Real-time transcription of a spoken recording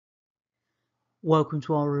Welcome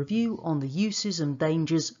to our review on the uses and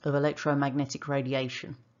dangers of electromagnetic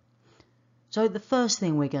radiation. So the first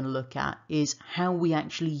thing we're going to look at is how we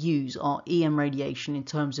actually use our EM radiation in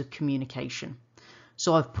terms of communication.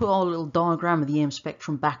 So I've put our little diagram of the EM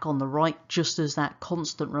spectrum back on the right just as that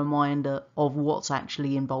constant reminder of what's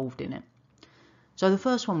actually involved in it. So the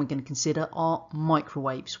first one we're going to consider are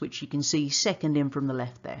microwaves, which you can see second in from the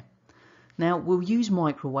left there. Now, we'll use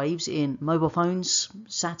microwaves in mobile phones,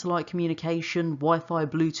 satellite communication, Wi-Fi,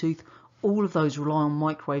 Bluetooth. All of those rely on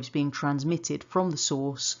microwaves being transmitted from the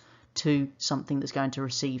source to something that's going to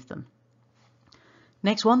receive them.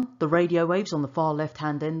 Next one, the radio waves on the far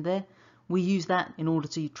left-hand end there. We use that in order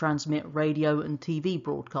to transmit radio and TV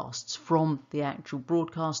broadcasts from the actual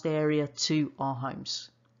broadcast area to our homes.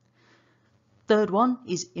 Third one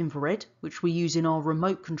is infrared, which we use in our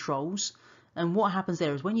remote controls. And what happens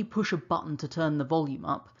there is when you push a button to turn the volume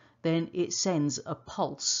up, then it sends a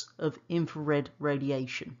pulse of infrared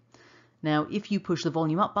radiation. Now, if you push the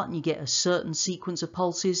volume up button, you get a certain sequence of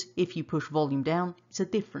pulses. If you push volume down, it's a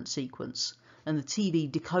different sequence. And the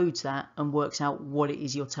TV decodes that and works out what it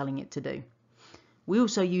is you're telling it to do. We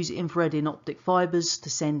also use infrared in optic fibers to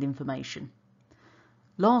send information.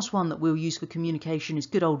 Last one that we'll use for communication is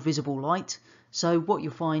good old visible light. So what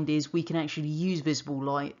you'll find is we can actually use visible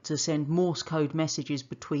light to send Morse code messages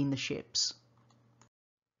between the ships.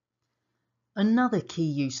 Another key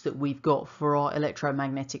use that we've got for our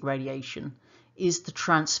electromagnetic radiation is to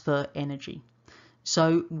transfer energy.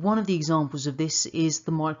 So one of the examples of this is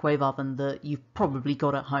the microwave oven that you've probably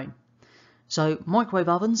got at home. So microwave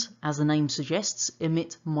ovens, as the name suggests,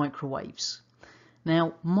 emit microwaves.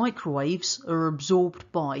 Now, microwaves are absorbed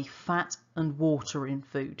by fat and water in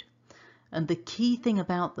food. And the key thing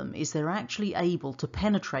about them is they're actually able to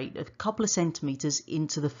penetrate a couple of centimetres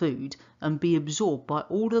into the food and be absorbed by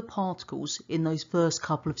all the particles in those first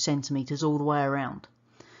couple of centimetres all the way around.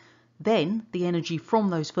 Then the energy from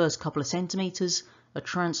those first couple of centimetres are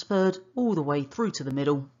transferred all the way through to the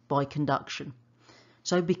middle by conduction.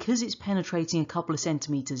 So because it's penetrating a couple of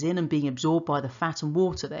centimetres in and being absorbed by the fat and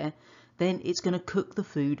water there, then it's going to cook the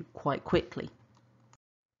food quite quickly.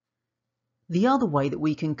 The other way that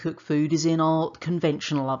we can cook food is in our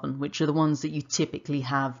conventional oven, which are the ones that you typically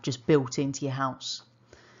have just built into your house.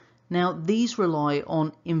 Now, these rely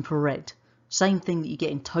on infrared, same thing that you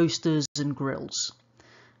get in toasters and grills.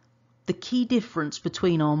 The key difference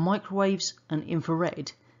between our microwaves and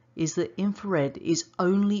infrared is that infrared is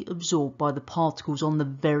only absorbed by the particles on the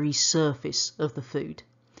very surface of the food.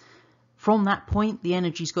 From that point, the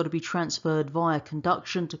energy's got to be transferred via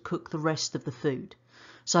conduction to cook the rest of the food.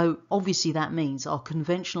 So obviously that means our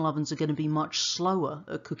conventional ovens are going to be much slower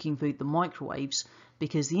at cooking food than microwaves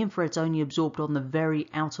because the infrared's only absorbed on the very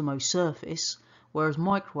outermost surface, whereas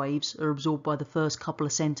microwaves are absorbed by the first couple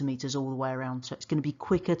of centimetres all the way around. So it's going to be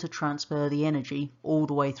quicker to transfer the energy all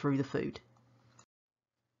the way through the food.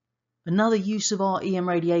 Another use of our EM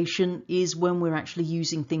radiation is when we're actually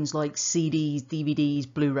using things like CDs,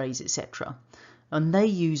 DVDs, Blu-rays, etc. And they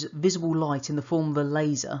use visible light in the form of a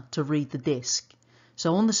laser to read the disc.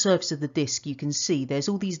 So on the surface of the disc you can see there's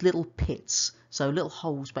all these little pits, so little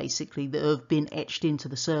holes basically that have been etched into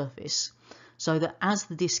the surface, so that as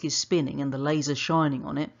the disc is spinning and the laser shining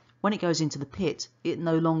on it, when it goes into the pit it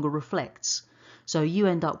no longer reflects. So you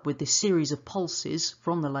end up with this series of pulses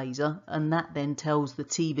from the laser and that then tells the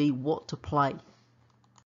TV what to play.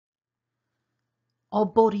 Our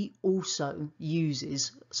body also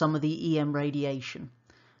uses some of the EM radiation.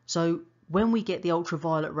 So when we get the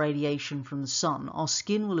ultraviolet radiation from the sun, our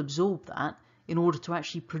skin will absorb that in order to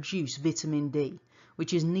actually produce vitamin D,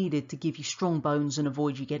 which is needed to give you strong bones and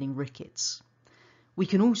avoid you getting rickets. We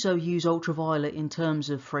can also use ultraviolet in terms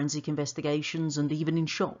of forensic investigations and even in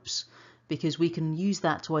shops, because we can use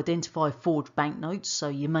that to identify forged banknotes. So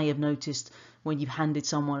you may have noticed when you've handed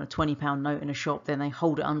someone a £20 note in a shop, then they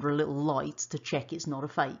hold it under a little light to check it's not a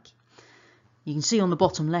fake. You can see on the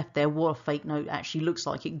bottom left there what a fake note actually looks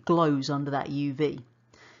like. It glows under that UV.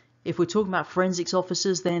 If we're talking about forensics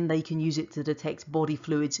officers, then they can use it to detect body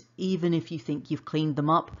fluids. Even if you think you've cleaned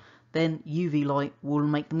them up, then UV light will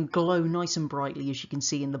make them glow nice and brightly, as you can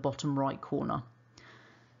see in the bottom right corner.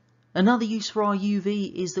 Another use for our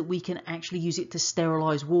UV is that we can actually use it to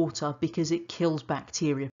sterilise water because it kills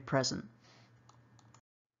bacteria present.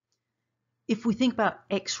 If we think about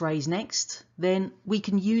X-rays next, then we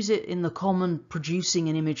can use it in the common producing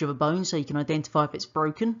an image of a bone so you can identify if it's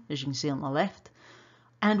broken, as you can see on the left.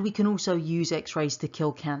 And we can also use X-rays to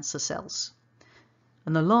kill cancer cells.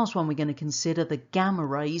 And the last one we're going to consider, the gamma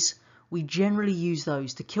rays, we generally use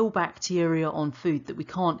those to kill bacteria on food that we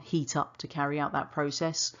can't heat up to carry out that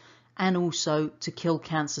process. and also to kill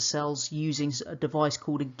cancer cells using a device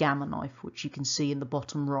called a gamma knife, which you can see in the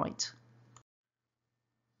bottom right.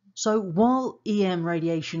 So while EM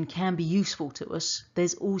radiation can be useful to us,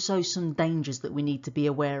 there's also some dangers that we need to be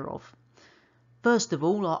aware of. First of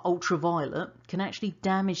all, our ultraviolet can actually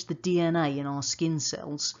damage the DNA in our skin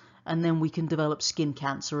cells, and then we can develop skin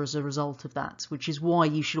cancer as a result of that, which is why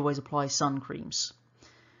you should always apply sun creams.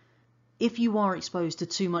 If you are exposed to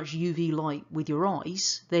too much UV light with your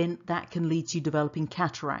eyes, then that can lead to you developing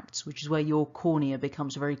cataracts, which is where your cornea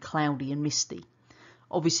becomes very cloudy and misty.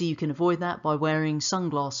 Obviously you can avoid that by wearing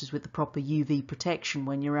sunglasses with the proper UV protection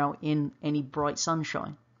when you're out in any bright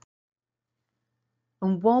sunshine.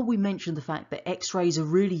 And while we mentioned the fact that X-rays are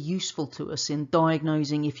really useful to us in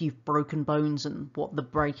diagnosing if you've broken bones and what the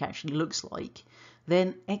break actually looks like,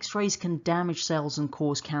 then X-rays can damage cells and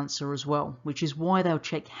cause cancer as well, which is why they'll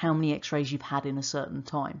check how many X-rays you've had in a certain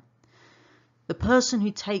time. The person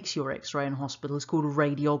who takes your X-ray in hospital is called a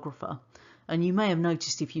radiographer, and you may have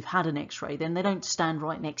noticed if you've had an X-ray, then they don't stand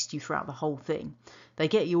right next to you throughout the whole thing. They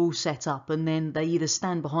get you all set up and then they either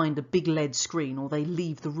stand behind a big LED screen or they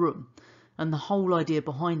leave the room. And the whole idea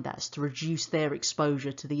behind that is to reduce their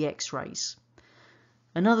exposure to the X-rays.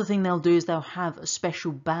 Another thing they'll do is they'll have a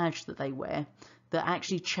special badge that they wear that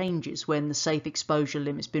actually changes when the safe exposure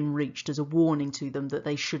limit's been reached as a warning to them that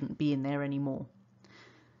they shouldn't be in there anymore.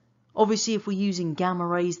 Obviously, if we're using gamma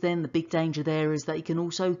rays, then the big danger there is that they can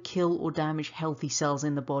also kill or damage healthy cells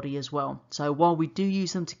in the body as well. So while we do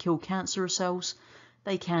use them to kill cancerous cells,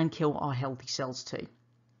 they can kill our healthy cells too.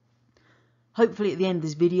 Hopefully at the end of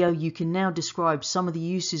this video you can now describe some of the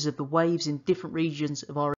uses of the waves in different regions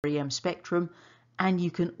of our EM spectrum, and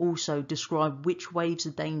you can also describe which waves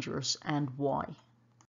are dangerous and why.